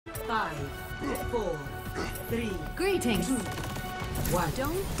5, 4, 3. Greetings. 2, 1.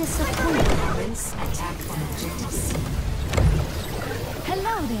 Don't disappoint. Commence attack on objective C.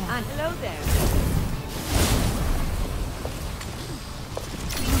 Hello there. Hello there.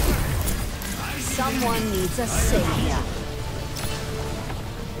 Someone needs a savior.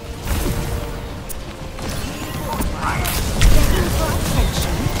 Begging for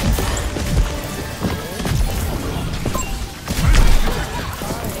attention.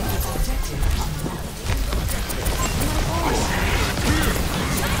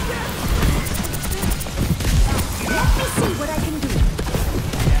 Let me see what I can do.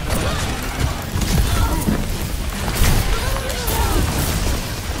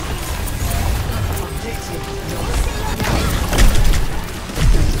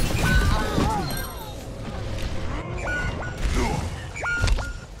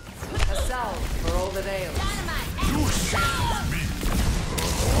 A salve for all the nails.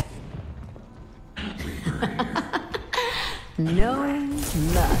 No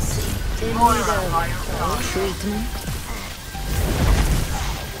mercy. In need of treatment.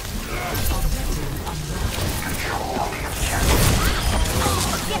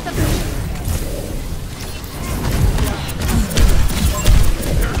 Get the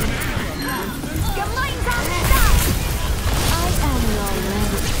Your mind's on stop! I am your man.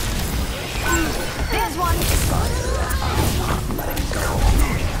 There's one.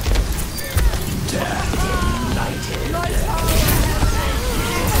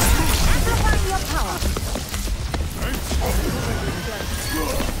 Amplifying your power.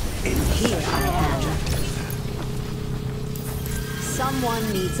 Here I am. Someone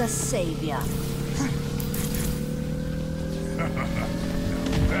needs a savior.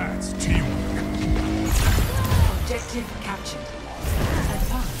 That's teamwork. Objective captured.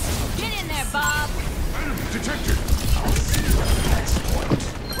 Advance. Get in there, Bob. Enemy detected.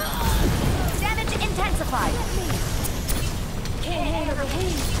 Damage intensified. Can't handle the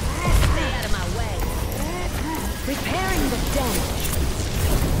heat. Stay out of my way. Repairing the damage.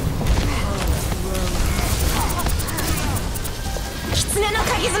 Kitsune no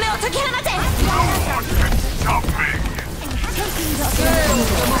kagizume o tokihanate! No one can stop me. Taking the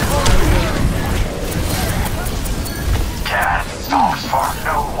Death stops for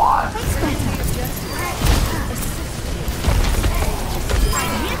no one.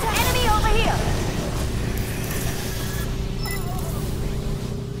 Enemy over here!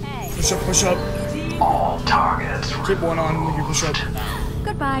 Hey. Push up. All targets Keep one on, you can push up.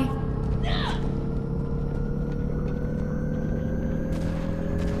 Goodbye.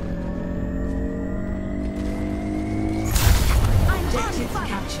 Objective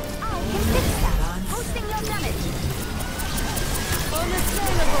captured. I can fix that. Hosting your damage.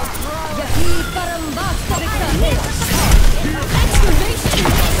 Unassailable throw. Yahi parambasta victory. Excavation.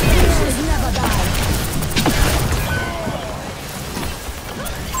 Heroes never die.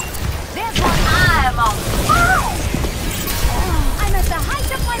 There's one. I'm on fire. I'm at the height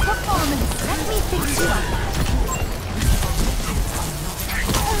of my performance. Let me fix you up.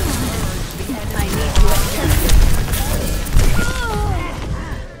 I need you attention.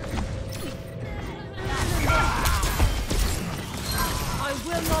 I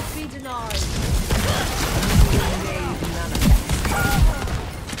will not be denied.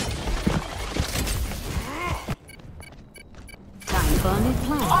 Time for a new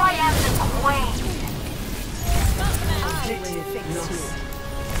plan. I am the queen. Objective lost.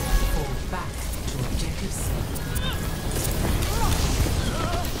 Fall back to objective C.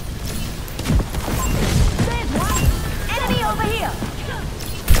 There's one. Enemy over here.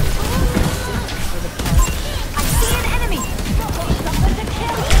 I see an enemy.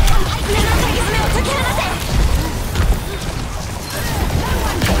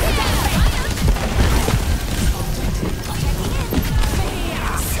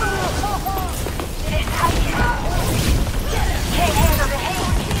 Can't handle the heat.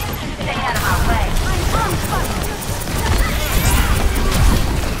 Stay out of my way. I'm on fire.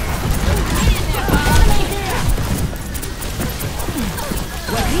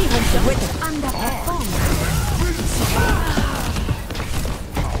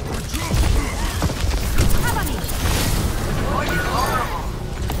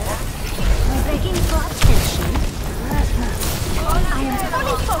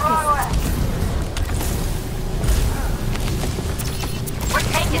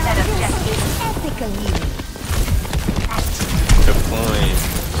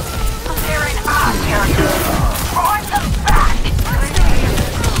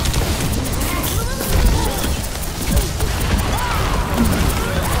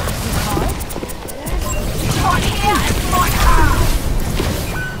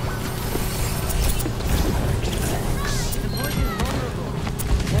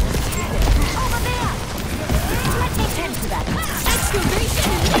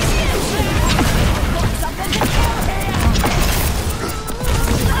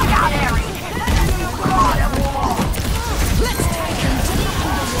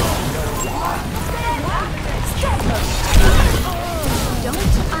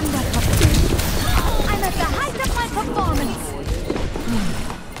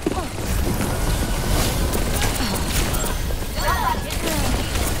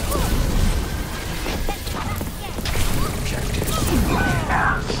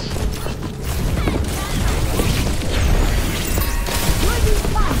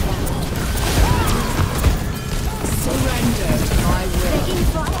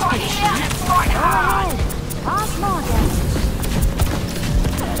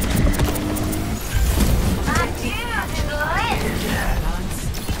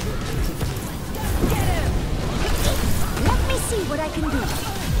 can do.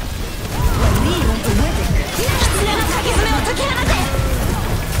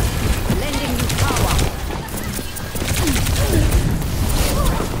 Lending you power.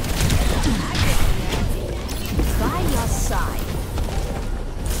 By your side.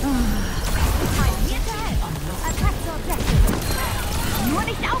 I'm here to help. Attack your objective. Nur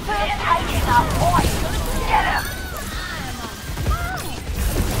nicht aufhören. They're taking our point. Get him.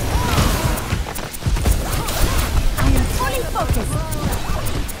 I am fully focused.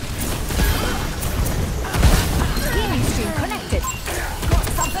 Healing stream connected. Got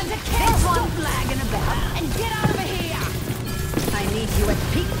something to kill. This one flagging about. And get out of here. I need you at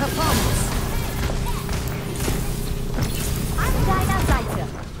peak performance. I'm deiner Seite.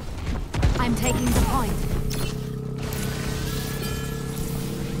 I'm taking the point.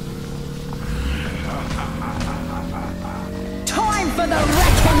 Time for the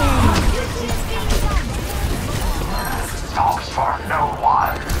reckoning! Stops for no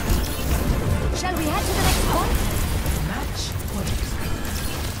one. Shall we head to the next point? Match point.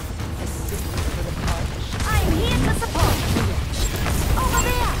 Assist for the punch. I'm here to support. Over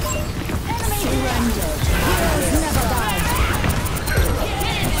there! Enemy surrendered. Heroes never die.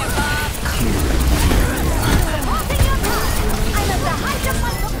 Supporting your path. I'm at the height of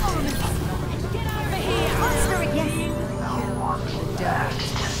my performance. Get over here! Monster, yes. No one's left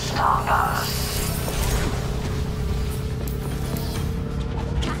to stop us.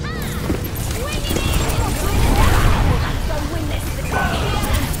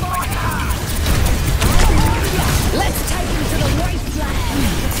 Let's take him to the wasteland!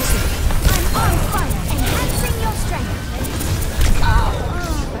 I'm on fire, enhancing your strength.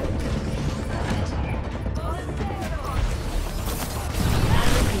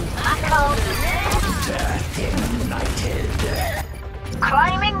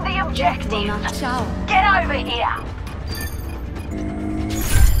 Claiming the objective. Ciao. Get over here.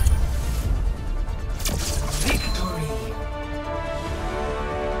 Victory.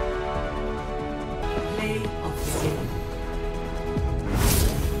 Play of the game.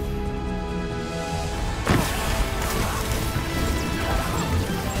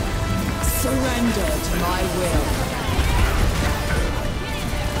 Surrender to my will.